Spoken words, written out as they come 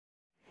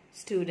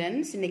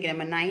Students, இன்னைக்கு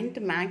நம்ம 9th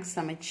Maths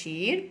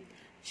Samacheer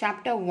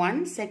Chapter 1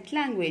 Set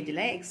Language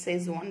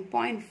Exercise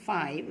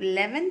 1.5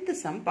 11th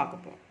sum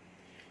பார்க்கப்போம்.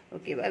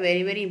 Okay,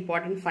 very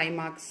important 5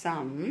 marks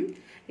sum.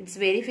 It's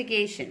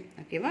verification.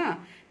 Okay,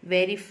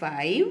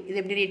 verify. இது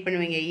எப்படி read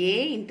பண்ணுவீங்க? A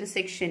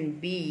intersection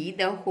B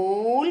the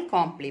whole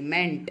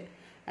complement.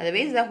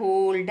 Otherwise the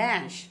whole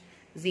dash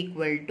is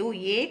equal to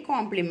A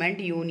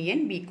complement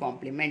union B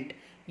complement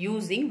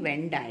using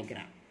Venn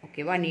diagram.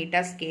 Okay, neat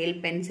scale,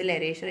 pencil,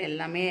 eraser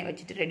எல்லாமே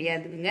வச்சிட்டு ரெடியா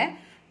இருக்குங்க.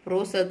 Pro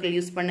circle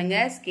use பண்ணுங்க,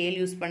 scale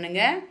use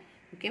பண்ணுங்க.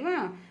 ஓகேவா?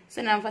 So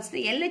நான் first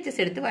LHS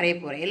எடுத்து வரைய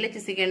போறேன்.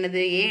 LHS க்கு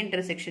என்னது? A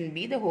intersection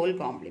B the whole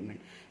complement.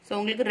 So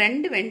உங்களுக்கு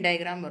ரெண்டு Venn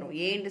diagram வரும்.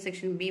 A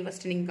intersection B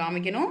ஃபர்ஸ்ட் நீங்க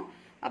காமிக்கணும்,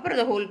 அப்புறம்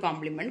the whole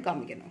complement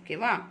காமிக்கணும்.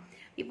 ஓகேவா?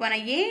 இப்போ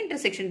நான் A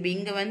intersection B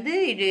இங்க வந்து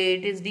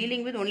it is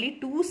dealing with only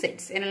two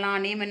sets.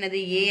 என்னலாம் நேம் என்னது?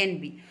 A and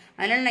B.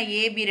 அதனால நான்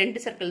A B ரெண்டு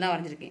சர்க்கிள் தான்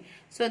வரைஞ்சிருக்கேன்.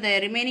 So the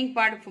remaining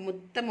part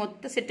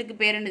மொத்த செட்டுக்கு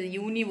பேர் என்னது?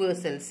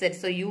 Universal set.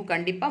 So U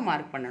கண்டிப்பா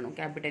மார்க் பண்ணனும்,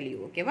 capital U.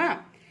 ஓகேவா?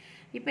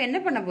 இப்போ என்ன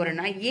பண்ண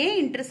போறேன்னா A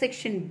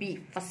intersection B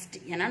first.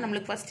 ஏனா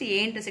நமக்கு first A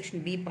intersection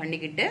B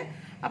பண்ணிக்கிட்டு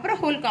அப்புறம்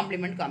whole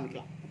complement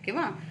காமிக்கலாம்.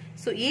 ஓகேவா?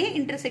 So A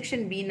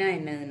intersection B னா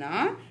என்னதுன்னா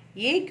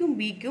A க்கும்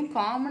B க்கும்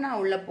காமனா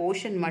உள்ள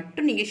போர்ஷன்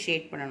மட்டும் நீங்க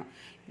ஷேட் பண்ணனும்.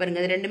 பாருங்க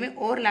இது ரெண்டுமே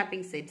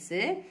overlapping sets.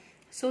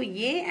 So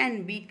A and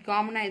B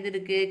காமனா எது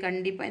இருக்கு?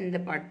 கண்டிப்பா இந்த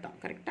பார்ட் தான்.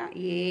 கரெக்ட்டா?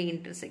 A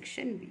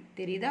intersection B.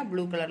 தெரியுதா?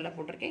 ப்ளூ கலர்ல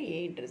போட்டுருக்கேன் A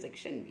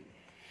intersection B.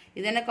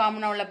 இது என்ன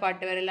காமனா உள்ள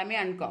பார்ட்? வேற எல்லாமே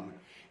அன்காமன்.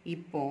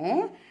 இப்போ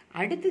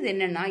அடுத்து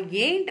என்னன்னா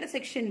A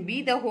intersection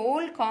B the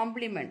whole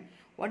complement.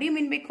 What do you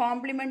mean by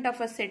complement of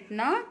a set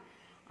னா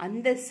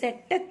அந்த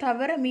செட்டை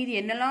தவிர மீதி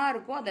என்னெல்லாம்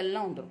இருக்கோ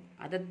அதெல்லாம் வந்துரும்.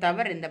 அதை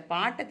தவிர இந்த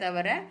பார்ட்டை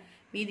தவிர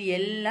மீதி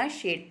எல்லாம்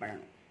ஷேட்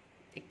பண்ணணும்.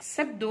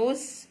 Except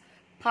those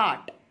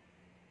part.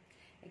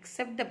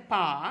 Except the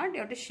part, you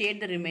have to shade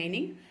the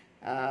remaining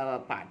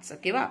parts.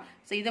 Okay va?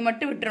 So இதை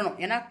மட்டும் விட்டுறணும்.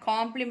 ஏன்னா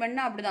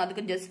காம்ப்ளிமெண்ட்னா அப்படிதான்,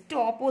 அதுக்கு ஜஸ்ட்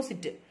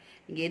ஆப்போசிட்.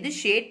 இங்க எது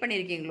ஷேட்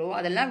பண்ணிருக்கீங்களோ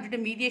அதெல்லாம் விட்டுட்டு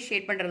மீதியை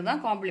ஷேட் பண்றது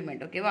தான்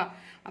காம்ப்ளிமெண்ட். ஓகேவா?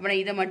 அப்ப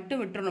இதை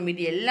மட்டும் விட்டுறணும்.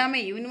 மீதி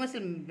எல்லாமே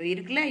யூனிவர்சல்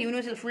இருக்குல்ல,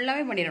 யூனிவர்சல்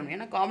ஃபுல்லாவே பண்ணிடணும்.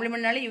 ஏன்னா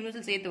காம்ப்ளிமெண்ட்னாலே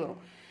யூனிவர்சல் சேர்த்து வரும்.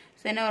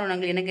 ஸோ என்ன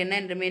வரும்? எனக்கு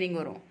என்ன ரிமைனிங்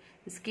வரும்?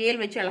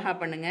 ஸ்கேல் வச்சு அழகா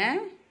பண்ணுங்க.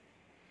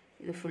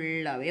 இது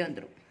ஃபுல்லாவே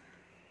வந்துடும்.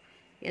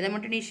 எதை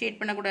மட்டும் நீ ஷேட்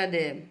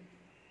பண்ணக்கூடாது?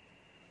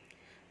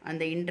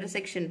 அந்த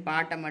இன்டர்செக்ஷன்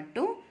பார்ட்டை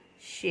மட்டும்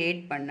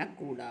ஷேட்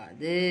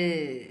பண்ணக்கூடாது.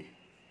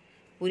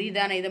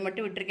 புரியுதானே? இதை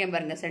மட்டும் விட்டுருக்கேன்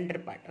பாருங்க, சென்டர்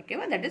பார்ட்.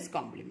 ஓகேவா? That is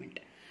complement.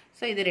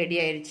 ஸோ இது ரெடி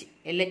ஆயிடுச்சு.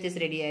 LHS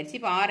ரெடி ஆயிடுச்சு.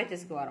 இப்போ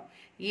RHSக்கு வரோம்.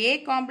 A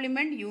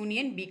complement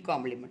union B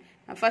complement.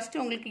 நான்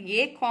ஃபர்ஸ்ட் உங்களுக்கு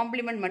A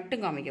காம்ப்ளிமெண்ட்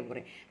மட்டும் காமிக்க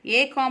போறேன்.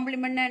 A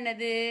காம்ப்ளிமெண்ட்னா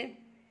என்னது?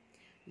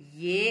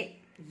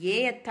 A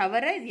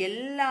தவிர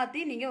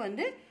எல்லாத்தையும் நீங்க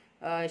வந்து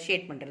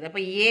ஷேட் பண்றது.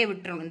 அப்போ A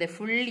விட்டுறணும், இந்த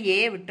ஃபுல்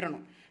A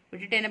விட்டுறணும்.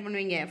 விட்டுட்டு என்ன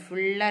பண்ணுவீங்க?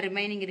 ஃபுல்லாக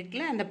ரிமைனிங்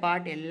இருக்குல்ல, அந்த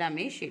பார்ட்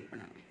எல்லாமே ஷேட்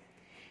பண்ணணும்.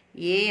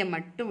 ஏயை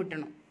மட்டும்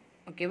விட்டணும்.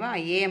 ஓகேவா?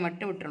 ஏயை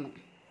மட்டும் விட்டுறணும்.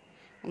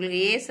 உங்களுக்கு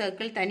A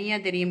சர்க்கிள்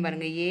தனியாக தெரியும்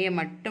பாருங்க. ஏயை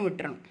மட்டும்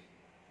விட்டுறணும்.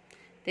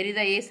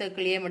 தெரியுதா? A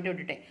சர்க்கிள் A மட்டும்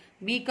விட்டுட்டேன்.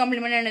 B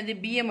காம்ப்ளிமெண்ட் என்னது?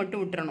 Bயை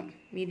மட்டும் விட்டுறணும்.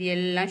 மீதி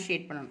எல்லாம்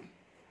ஷேட் பண்ணணும்.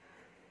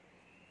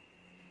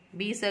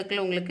 B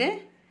சர்க்கிள் உங்களுக்கு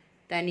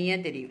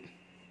தனியாக தெரியும்.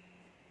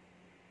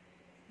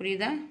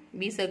 புரியுதா?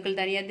 B சர்க்கிள்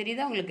தனியாக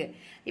தெரியுதா உங்களுக்கு?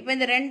 இப்போ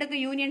இந்த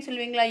ரெண்டுக்கும் யூனியன்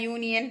சொல்லுவீங்களா?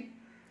 யூனியன்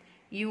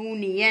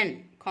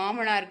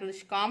காமனாக இருக்குது.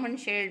 காமன்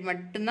ஷேட்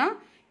மட்டும்தான்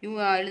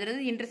எழுதுறது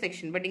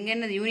இன்டர்செக்ஷன். பட் இங்கே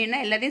என்னது? யூனியன்னா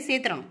எல்லாத்தையும்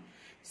சேர்த்துறணும்.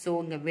 ஸோ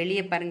இங்கே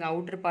வெளியே பாருங்கள்,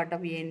 அவுட்டர் பார்ட்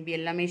ஆஃப் AnB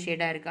எல்லாமே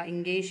ஷேடாக இருக்கா?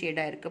 இங்கேயும்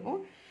ஷேடாக இருக்கப்போ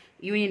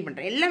யூனியன்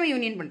பண்ணுறேன். எல்லாமே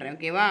யூனியன் பண்ணுறேன்.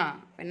 ஓகேவா?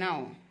 என்ன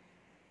ஆகும்?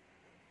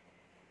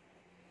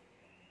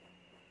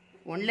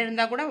 ஒன்றில்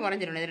இருந்தால் கூட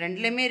வரைஞ்சிடணும். இது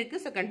ரெண்டுலேயுமே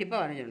இருக்குது. ஸோ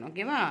கண்டிப்பாக வரைஞ்சிடணும்.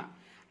 ஓகேவா?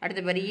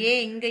 அடுத்த பாரு, A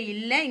இங்கே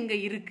இல்லை, இங்கே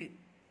இருக்குது.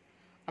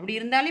 அப்படி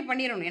இருந்தாலே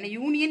பண்ணிடணும். ஏன்னா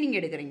யூனியன் நீங்கள்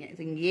எடுக்கிறீங்க.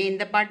 இங்கே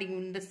இந்த பார்ட்,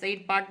 இந்த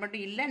சைட் பார்ட்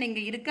மட்டும் இல்லை,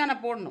 நீங்கள் இருக்கான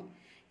போடணும்.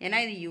 ஏன்னா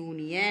இது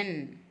யூனியன்.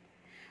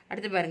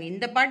 அடுத்து பாருங்க,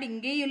 இந்த பார்ட்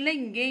இங்கேயும் இல்லை,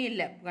 இங்கேயும்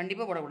இல்லை,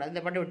 கண்டிப்பாக போடக்கூடாது.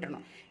 இந்த பாட்டை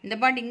விட்டுறணும். இந்த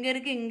பார்ட் இங்கே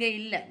இருக்குது, இங்கே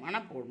இல்லை,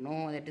 ஆனால்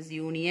போடணும். That is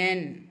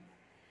union.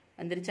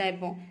 வந்துருச்சா?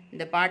 இப்போ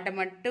இந்த பாட்டை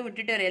மட்டும்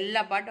விட்டுட்டு வர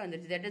எல்லா பாட்டும்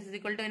வந்துருச்சு. தட் இஸ்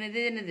ஈக்குவல் டு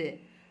என்னது?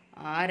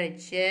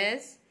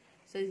 RHS.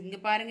 ஸோ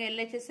இங்கே பாருங்க,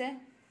 LHS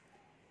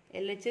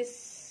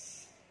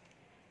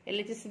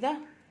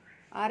தான்.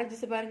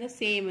 RHS பாருங்க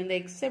same, and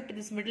except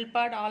this middle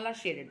part all are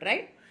shaded,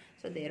 right?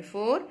 So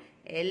therefore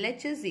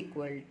LHS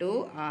equal to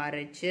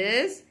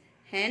RHS,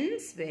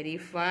 hence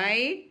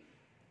verified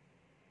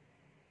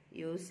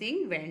using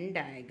Venn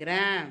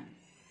diagram.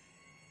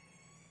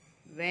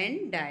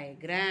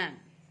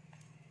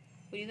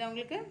 புரியுதா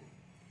உங்களுக்கு?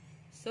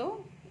 So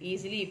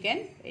easily you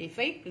can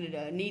verify,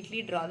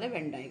 neatly draw the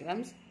Venn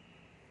diagrams.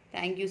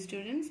 Thank you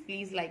students.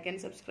 Please like and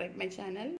subscribe my channel.